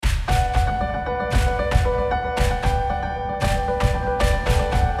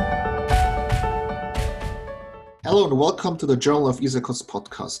Hello and welcome to the Journal of ISAKOS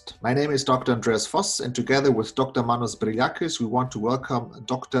podcast. My name is Dr. Andreas Voss, and together with Dr. Manos Brigliakis, we want to welcome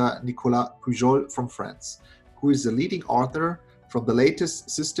Dr. Nicolas Pujol from France, who is the leading author from the latest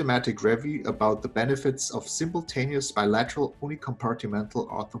systematic review about the benefits of simultaneous bilateral unicompartmental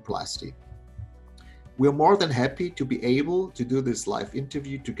arthroplasty. We are more than happy to be able to do this live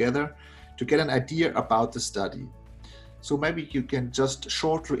interview together to get an idea about the study. So maybe you can just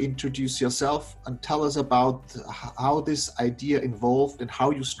shortly introduce yourself and tell us about how this idea evolved and how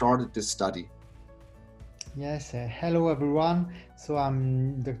you started this study. Yes, hello everyone. So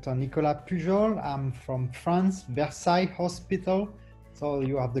I'm Dr. Nicolas Pujol. I'm from France, Versailles Hospital. So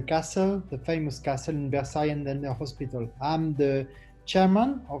you have the castle, the famous castle in Versailles, and then the hospital. I'm the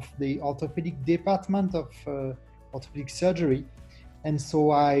chairman of the orthopedic department of orthopedic surgery. And so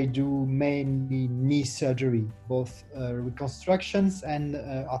I do mainly knee surgery, both reconstructions and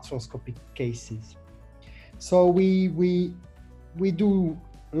arthroscopic cases. So we do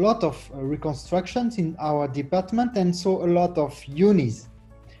a lot of reconstructions in our department, and so a lot of unis.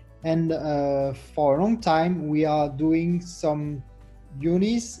 And for a long time, we are doing some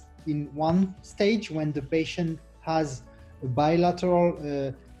unis in one stage when the patient has a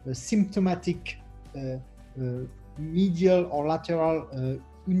bilateral symptomatic medial or lateral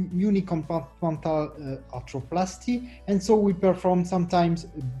unicompartmental arthroplasty, and so we perform sometimes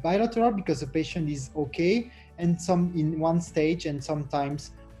bilateral because the patient is okay, and some in one stage, and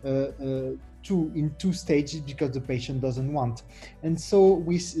sometimes two stages because the patient doesn't want. And so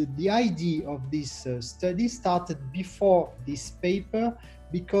the idea of this study started before this paper,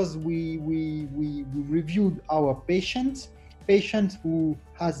 because we reviewed our patients who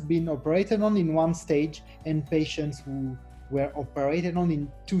has been operated on in one stage and patients who were operated on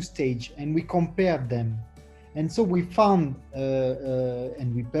in two stages, and we compared them. And so we found,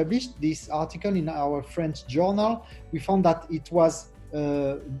 and we published this article in our French journal, we found that it was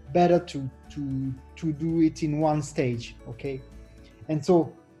better to do it in one stage, okay? And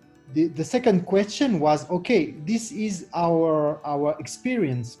so the second question was, okay, this is our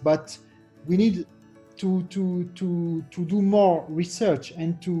experience, but we need to do more research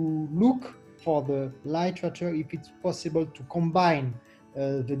and to look for the literature if it's possible to combine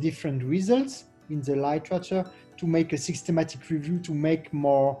the different results in the literature to make a systematic review, to make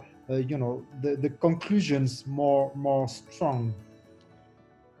more the conclusions more strong.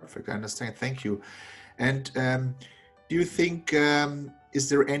 Perfect, I understand. Thank you. And do you think is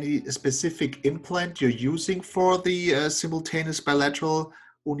there any specific implant you're using for the simultaneous bilateral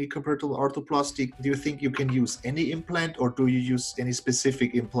unicompartmental arthroplasty? Do you think you can use any implant, or do you use any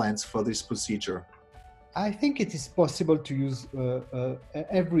specific implants for this procedure? I think it is possible to use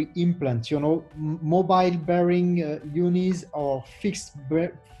every implant, mobile bearing unis or fixed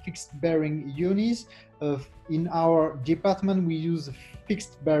bearing unis. In our department, we use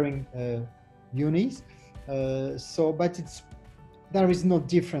fixed bearing unis. But there is no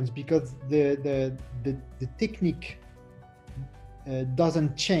difference because the technique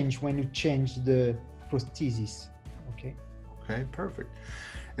doesn't change when you change the prosthesis. Okay, perfect.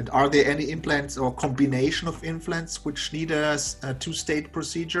 And are there any implants or combination of implants which need a two-stage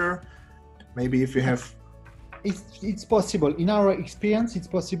procedure? Maybe if you have... It's possible. In our experience, it's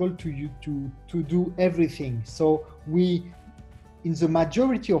possible to do everything. So in the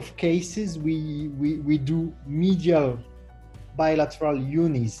majority of cases, we do medial bilateral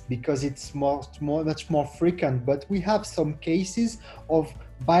unis because it's much more frequent, but we have some cases of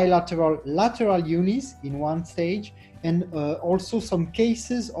bilateral lateral unis in one stage, and also some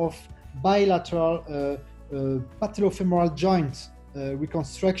cases of bilateral patellofemoral joint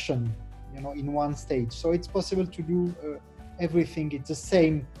reconstruction, in one stage. So it's possible to do everything. It's the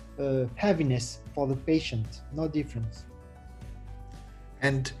same heaviness for the patient, no difference.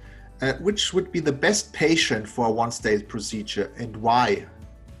 And which would be the best patient for a one-stage procedure, and why?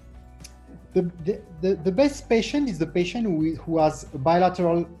 The best patient is the patient who has a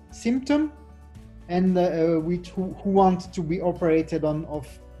bilateral symptom and who wants to be operated on of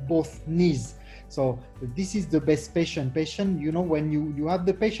both knees. So this is the best patient. When you have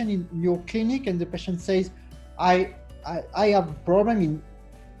the patient in your clinic and the patient says, I have a problem in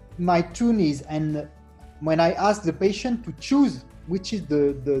my two knees, and when I ask the patient to choose which is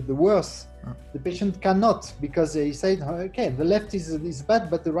the worst, the patient cannot, because he said, okay, the left is bad,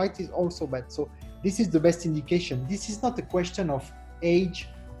 but the right is also bad. So this is the best indication. This is not a question of age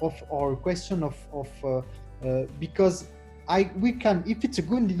or a question of because we can, if it's a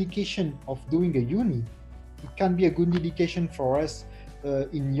good indication of doing a uni, it can be a good indication for us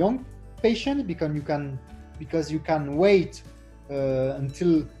in young patients, because you can wait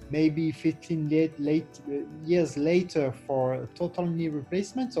until maybe 15 years later for a total knee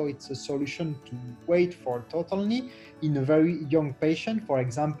replacement. So it's a solution to wait for a total knee in a very young patient, for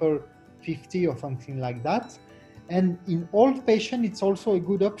example, 50 or something like that. And in old patient, it's also a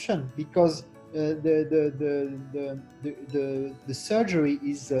good option because the surgery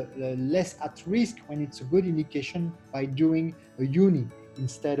is less at risk when it's a good indication by doing a uni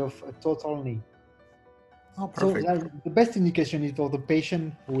instead of a total knee. Oh, perfect. So the best indication is for the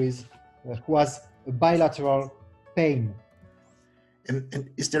patient who has a bilateral pain. And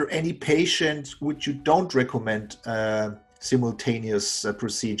is there any patient which you don't recommend simultaneous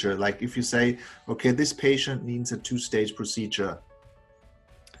procedure? Like if you say, okay, this patient needs a 2-stage procedure.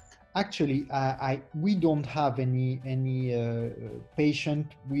 Actually, we don't have any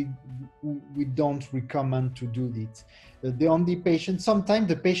patient we don't recommend to do this. The only patient, sometimes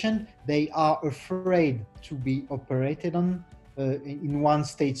the patient, they are afraid to be operated on in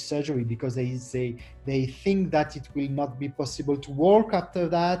 1-stage surgery because they think that it will not be possible to walk after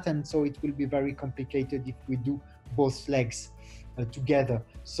that, and so it will be very complicated if we do both legs together.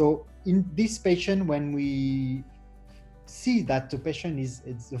 So in this patient, when we see that the patient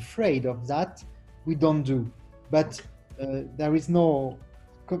is afraid of that, we don't do. But there is no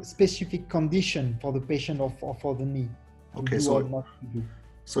specific condition for the patient or for the knee. Okay, so not to do.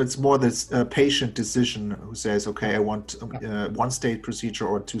 So it's more this patient decision who says, okay, I want 1-stage procedure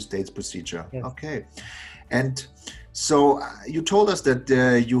or 2-stage procedure. Yes. Okay. And so you told us that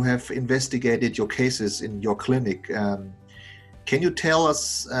you have investigated your cases in your clinic. Can you tell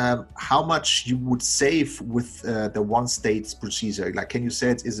us how much you would save with the 1-stage procedure? Like, can you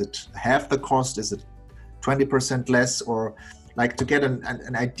say, is it half the cost? Is it 20% less? Or like to get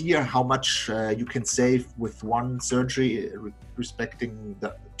an idea how much you can save with one surgery respecting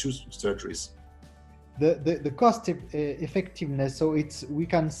the 2 surgeries? The cost effectiveness, so we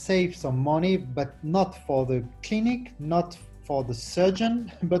can save some money, but not for the clinic, not for the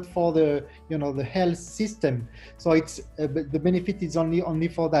surgeon, but for the health system. So it's the benefit is only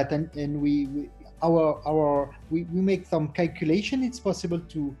for that, and we make some calculation. It's possible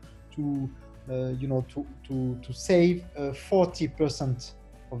to save 40%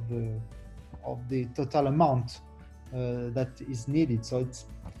 of the total amount that is needed. So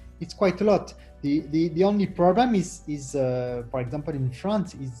it's quite a lot. The only problem is for example in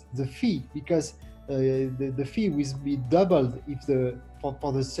France is the fee, because the fee will be doubled if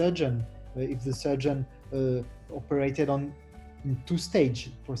for the surgeon if the surgeon operated in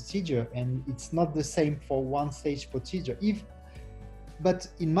 2-stage procedure, and it's not the same for 1-stage procedure. But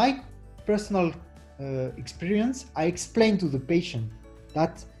in my personal experience, I explain to the patient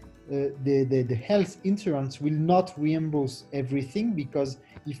that the health insurance will not reimburse everything, because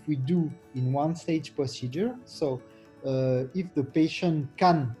if we do in 1-stage procedure, so if the patient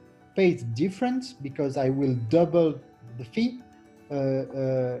can pay the difference, because I will double the fee,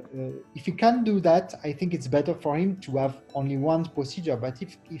 if he can do that, I think it's better for him to have only one procedure. But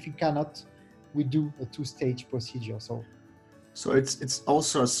if he cannot, we do a 2-stage procedure. So it's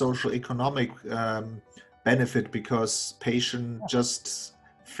also a social economic benefit, because patients just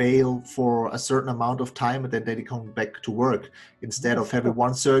fail for a certain amount of time and then they come back to work, instead of having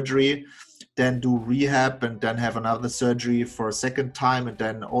one surgery, then do rehab, and then have another surgery for a second time, and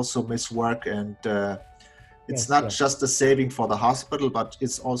then also miss work. And it's not just a saving for the hospital, but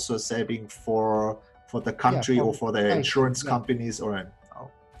it's also a saving for the country or for the insurance companies.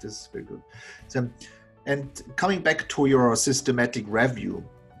 This is very good. So, and coming back to your systematic review,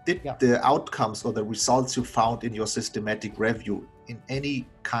 did the outcomes or the results you found in your systematic review in any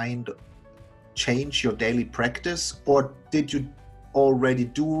kind change your daily practice, or did you already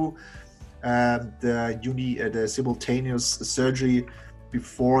do the simultaneous surgery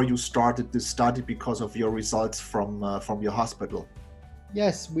before you started this study because of your results from your hospital?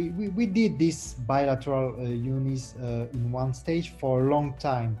 Yes, we did this bilateral unis in 1-stage for a long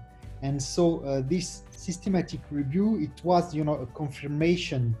time. And so this systematic review, it was, a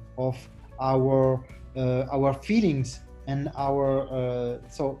confirmation of our feelings and our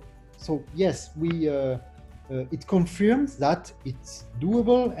so yes, we it confirms that it's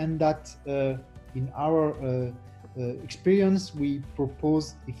doable, and that in our experience, we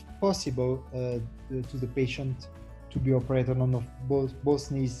propose, if possible, to the patient to be operated on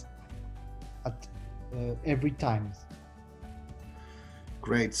both knees at every time.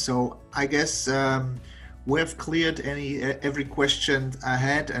 Great. So I guess we have cleared every question I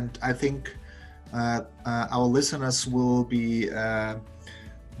had, and I think our listeners will be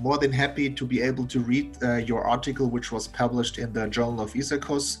more than happy to be able to read your article, which was published in the Journal of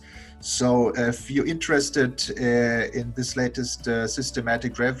ISAKOS. So if you're interested in this latest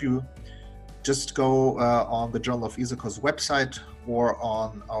systematic review, just go on the Journal of ISAKOS website or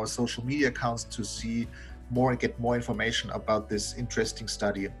on our social media accounts to see more and get more information about this interesting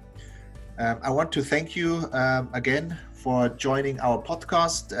study. I want to thank you again for joining our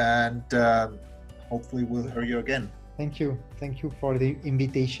podcast, and hopefully we'll hear you again. Thank you. Thank you for the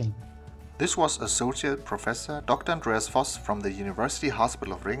invitation. This was Associate Professor Dr. Andreas Voss from the University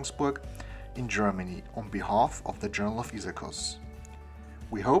Hospital of Regensburg in Germany on behalf of the Journal of ISAKOS.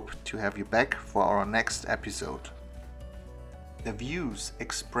 We hope to have you back for our next episode. The views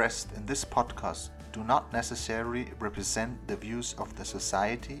expressed in this podcast do not necessarily represent the views of the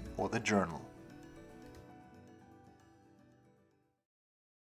Society or the journal.